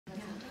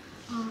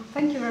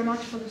Thank you very much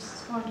for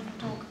this wonderful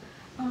talk.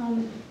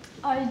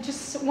 I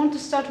just want to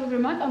start with a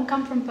remark. I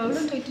come from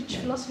Poland. I teach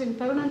philosophy in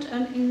Poland,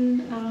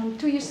 and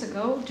 2 years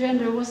ago,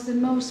 gender was the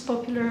most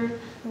popular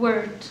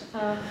word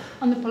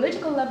on the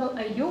political level.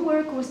 Your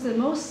work was the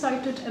most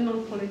cited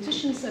among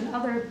politicians and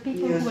other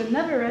people who had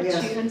never read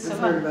you, and so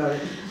on. About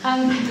it.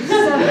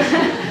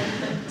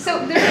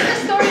 So there is a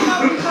story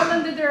now in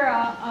Poland that there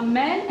are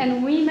men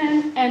and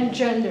women and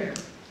gender.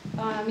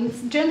 I mean,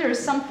 gender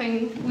is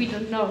something we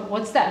don't know.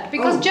 What's that?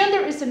 Because gender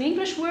is an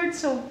English word,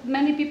 so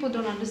many people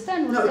don't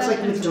understand what's that. No, it's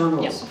like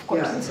McDonald's. Yeah, of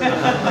course.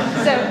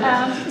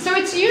 Yeah, so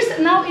it's used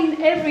now in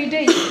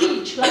everyday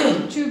speech,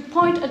 like to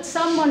point at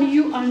someone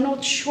you are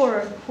not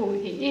sure who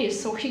he is.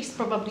 So he's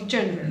probably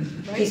gender,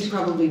 right? He's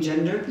probably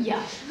gender?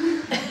 Yeah.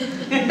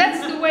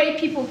 That's the way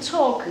people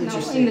talk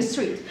now in the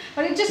street.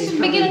 But just to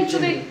begin into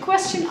the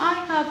question I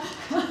have,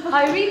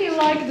 I really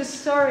like the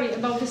story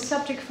about the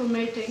subject for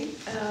mating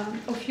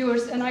of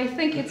yours, and I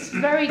think it's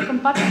very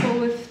compatible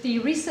with the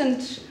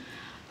recent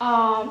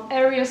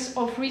areas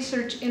of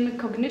research in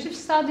cognitive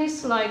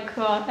studies, like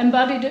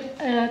embodied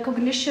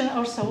cognition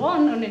or so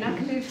on an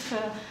active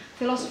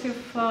philosophy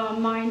of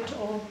mind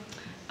or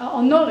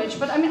knowledge.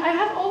 But I mean, I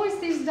have always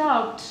this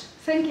doubt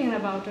thinking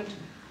about it.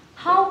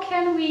 How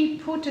can we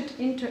put it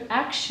into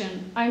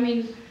action? I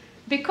mean,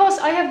 because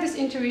I have this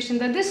intuition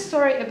that this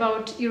story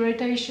about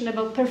irritation,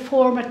 about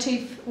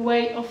performative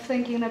way of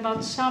thinking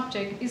about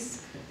subject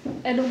is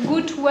a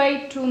good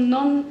way to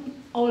non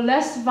or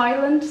less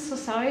violent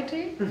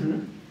society.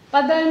 Mm-hmm.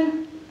 But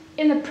then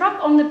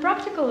on the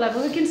practical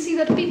level, you can see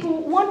that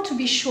people want to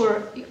be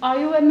sure, are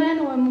you a man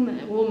or a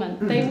woman?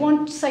 Mm-hmm. They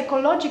want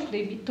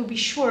psychologically to be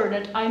sure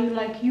that I'm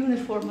like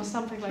uniform or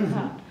something like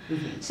that.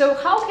 Mm-hmm. So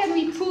how can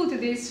we put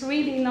this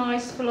really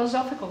nice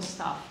philosophical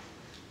stuff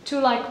to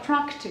like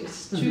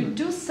practice, to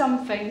do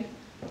something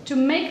to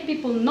make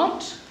people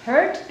not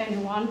hurt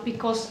anyone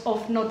because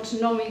of not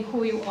knowing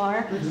who you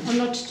are, or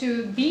not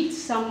to beat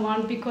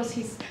someone because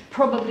he's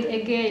probably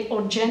a gay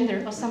or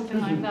gender or something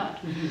like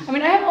that. I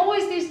mean, I have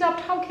always this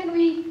doubt, how can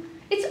we,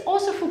 it's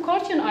also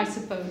Foucaultian, I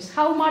suppose,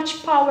 how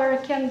much power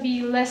can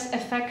be less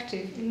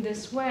effective in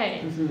this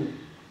way?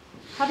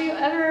 Have you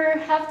ever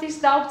had these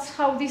doubts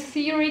how this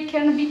theory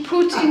can be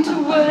put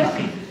into work?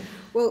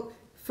 Well,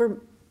 for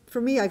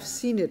me, I've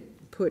seen it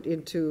put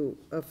into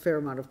a fair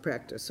amount of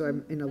practice, so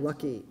I'm in a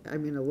lucky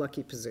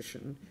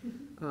position.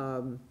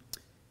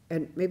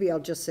 And maybe I'll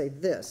just say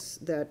this,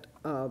 that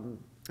I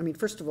mean,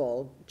 first of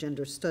all,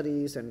 gender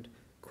studies and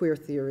queer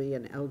theory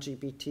and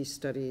LGBT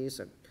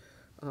studies and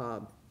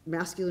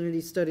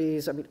masculinity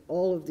studies, I mean,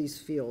 all of these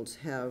fields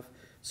have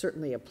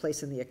certainly a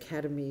place in the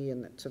academy,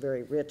 and it's a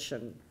very rich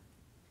and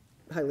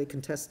highly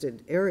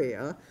contested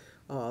area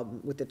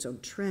with its own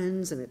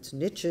trends and its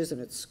niches and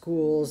its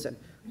schools and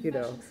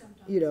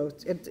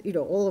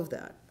all of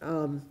that.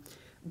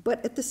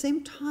 But at the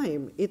same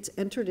time, it's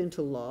entered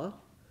into law,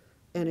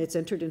 and it's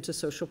entered into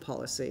social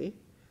policy,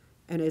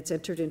 and it's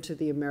entered into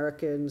the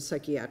American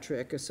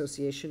Psychiatric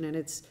Association, and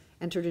it's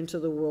entered into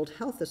the World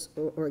Health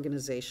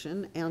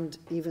Organization, and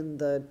even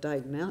the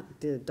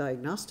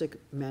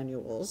diagnostic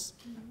manuals,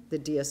 the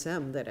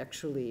DSM, that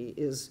actually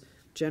is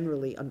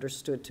generally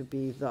understood to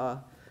be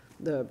the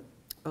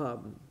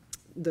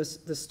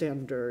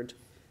standard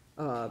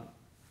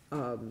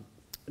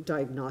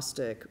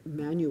diagnostic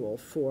manual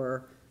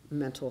for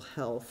mental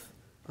health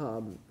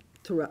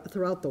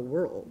throughout the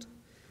world.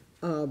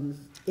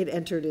 It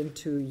entered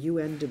into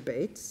UN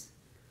debates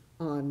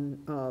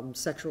on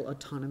sexual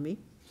autonomy.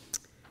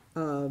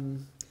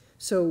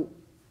 So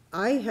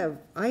I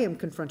am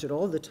confronted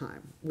all the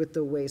time with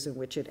the ways in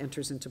which it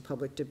enters into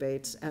public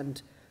debates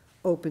and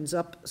opens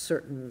up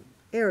certain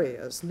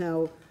areas.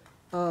 Now,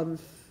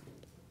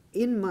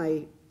 in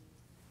my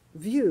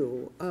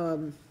view,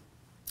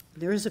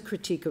 there is a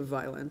critique of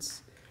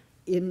violence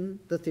in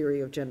the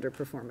theory of gender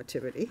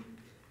performativity,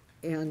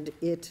 and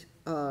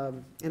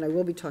and I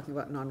will be talking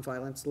about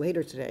nonviolence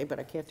later today, but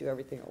I can't do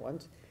everything at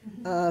once.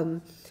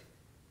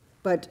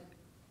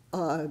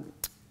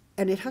 And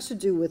it has to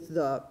do with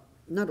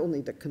not only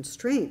the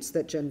constraints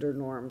that gender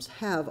norms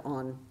have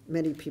on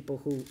many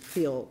people who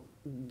feel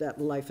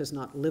that life is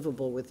not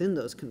livable within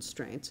those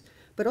constraints,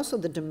 but also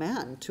the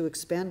demand to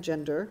expand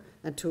gender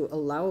and to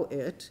allow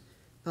it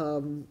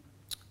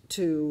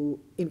to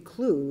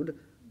include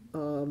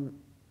a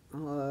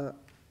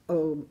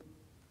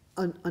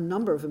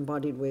number of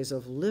embodied ways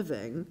of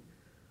living,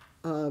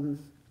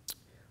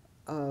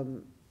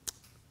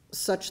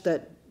 such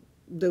that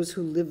those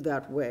who live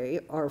that way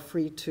are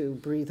free to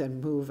breathe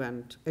and move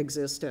and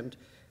exist and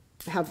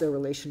have their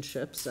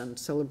relationships and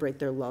celebrate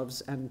their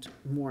loves and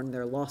mourn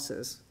their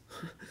losses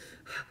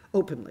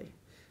openly,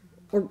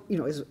 or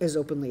as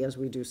openly as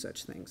we do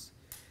such things.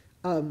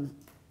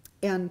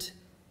 And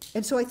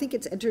so I think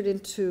it's entered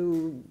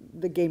into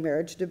the gay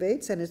marriage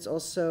debates, and it's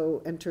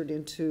also entered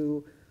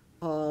into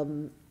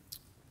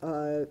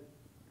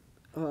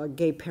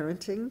gay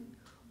parenting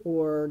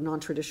or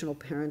non-traditional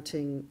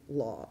parenting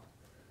law.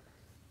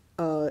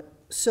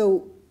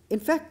 So in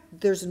fact,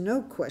 there's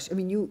no question. I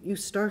mean, you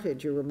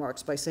started your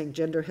remarks by saying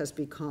gender has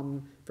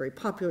become very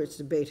popular, it's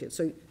debated.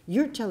 So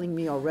you're telling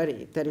me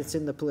already that it's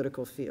in the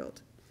political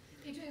field.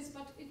 It is,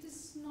 but it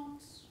is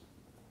not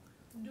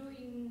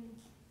doing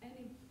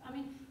any, I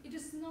mean, it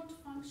is not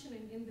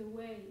functioning in the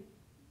way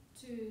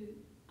to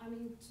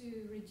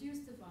reduce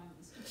the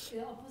violence. It's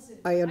the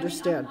opposite. I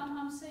understand. I mean,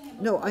 I'm saying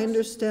about no, I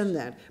understand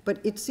that. But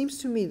it seems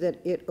to me that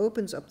it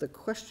opens up the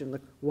question,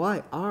 like,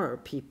 why are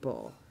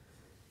people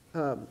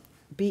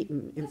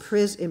beaten,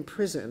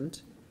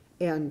 imprisoned,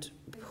 and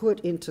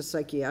put into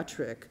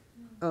psychiatric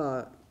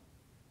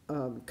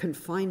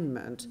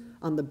confinement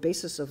on the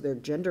basis of their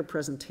gender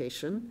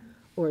presentation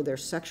or their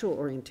sexual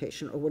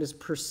orientation or what is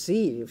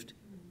perceived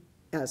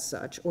as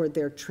such, or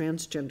their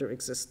transgender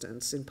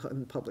existence in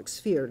the public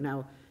sphere.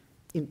 Now,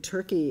 in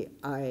Turkey,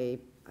 I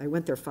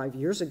went there 5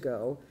 years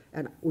ago,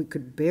 and we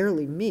could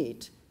barely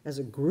meet as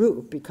a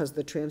group because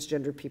the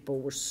transgender people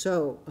were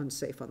so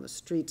unsafe on the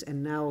streets,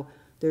 and now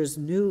there's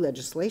new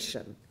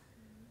legislation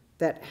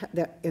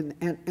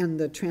and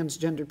the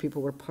transgender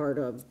people were part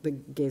of the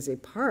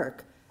Gezi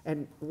Park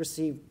and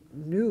received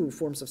new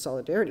forms of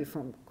solidarity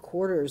from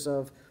quarters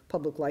of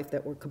public life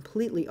that were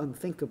completely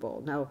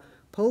unthinkable. Now,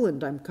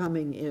 Poland, I'm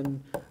coming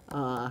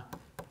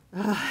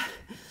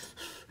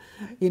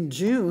in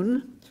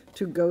June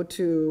to go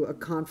to a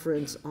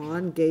conference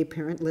on gay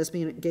and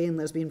lesbian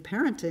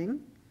parenting,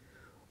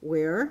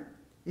 where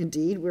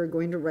indeed we're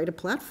going to write a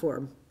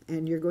platform,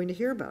 and you're going to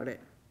hear about it,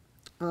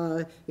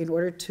 in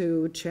order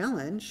to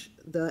challenge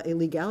the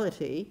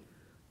illegality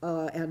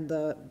and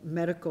the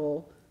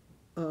medical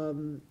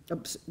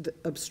the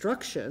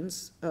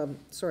obstructions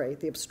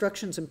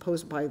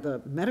imposed by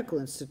the medical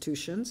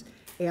institutions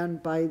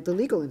and by the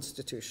legal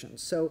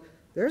institutions. So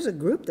there's a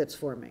group that's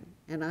forming,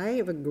 and I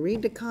have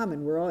agreed to come,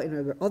 and we're all,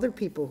 other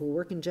people who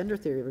work in gender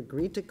theory have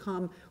agreed to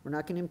come. We're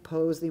not going to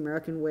impose the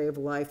American way of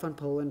life on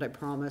Poland, I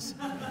promise,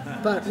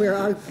 but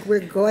we're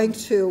going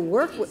to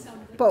work with.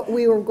 But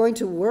we were going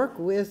to work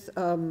with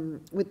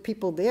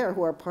people there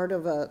who are part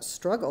of a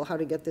struggle, how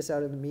to get this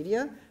out in the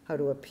media, how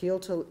to appeal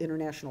to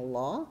international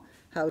law,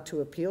 how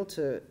to appeal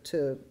to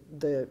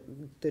the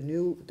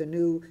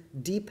new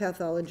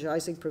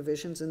depathologizing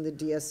provisions in the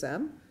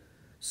DSM.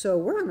 So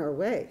we're on our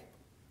way.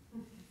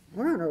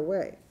 We're on our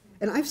way.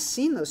 And I've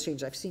seen those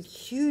changes. I've seen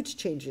huge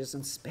changes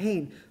in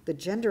Spain, the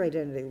gender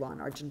identity law in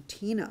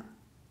Argentina.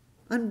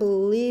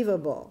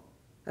 Unbelievable.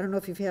 I don't know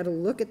if you've had a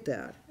look at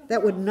that.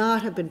 That would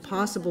not have been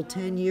possible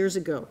 10 years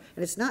ago.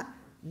 And it's not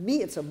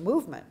me, it's a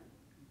movement,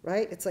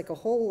 right? It's like a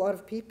whole lot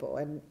of people.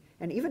 And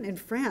even in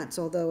France,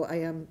 although I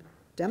am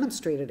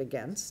demonstrated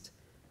against,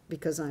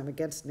 because I'm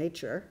against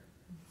nature.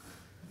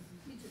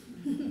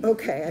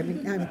 Okay, I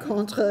mean, I'm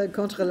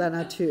contre la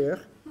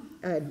nature.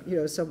 And,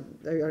 some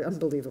are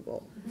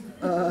unbelievable.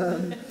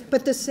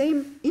 But the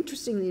same,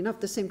 interestingly enough,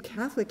 the same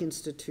Catholic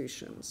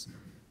institutions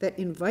that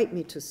invite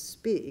me to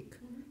speak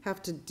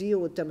have to deal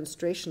with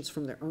demonstrations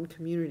from their own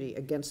community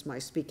against my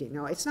speaking.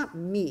 Now, it's not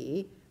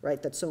me,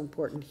 right, that's so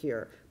important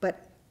here,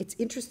 but it's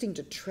interesting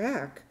to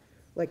track,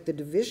 like, the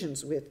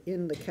divisions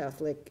within the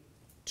Catholic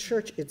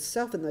Church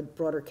itself and the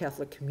broader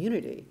Catholic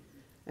community.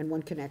 And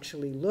one can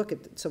actually look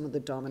at some of the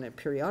dominant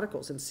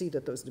periodicals and see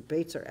that those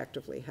debates are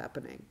actively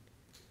happening.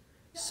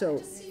 Yeah, so, I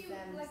just see you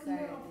like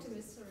more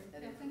optimist. Sorry.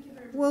 Yeah, thank you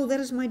very much. Well, that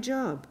is my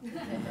job.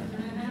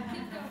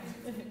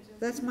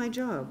 That's my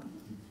job.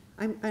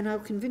 And I'll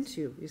convince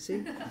you, you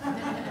see?